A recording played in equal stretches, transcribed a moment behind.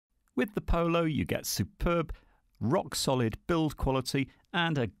With the Polo, you get superb, rock-solid build quality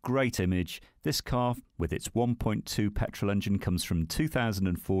and a great image. This car, with its 1.2 petrol engine, comes from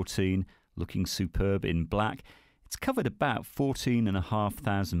 2014, looking superb in black. It's covered about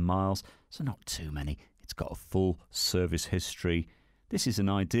 14,500 miles, so not too many. It's got a full service history. This is an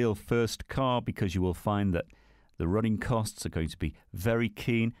ideal first car because you will find that the running costs are going to be very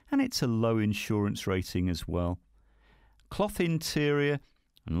keen, and it's a low insurance rating as well. Cloth interior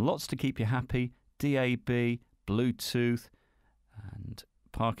and lots to keep you happy. DAB, Bluetooth and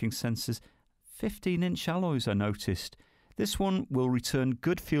parking sensors. 15-inch alloys I noticed. This one will return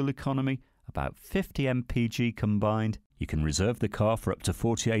good fuel economy, about 50 mpg combined. You can reserve the car for up to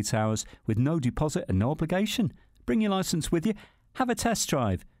 48 hours with no deposit and no obligation. Bring your licence with you, have a test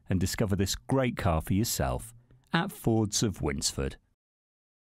drive and discover this great car for yourself at Fords of Winsford.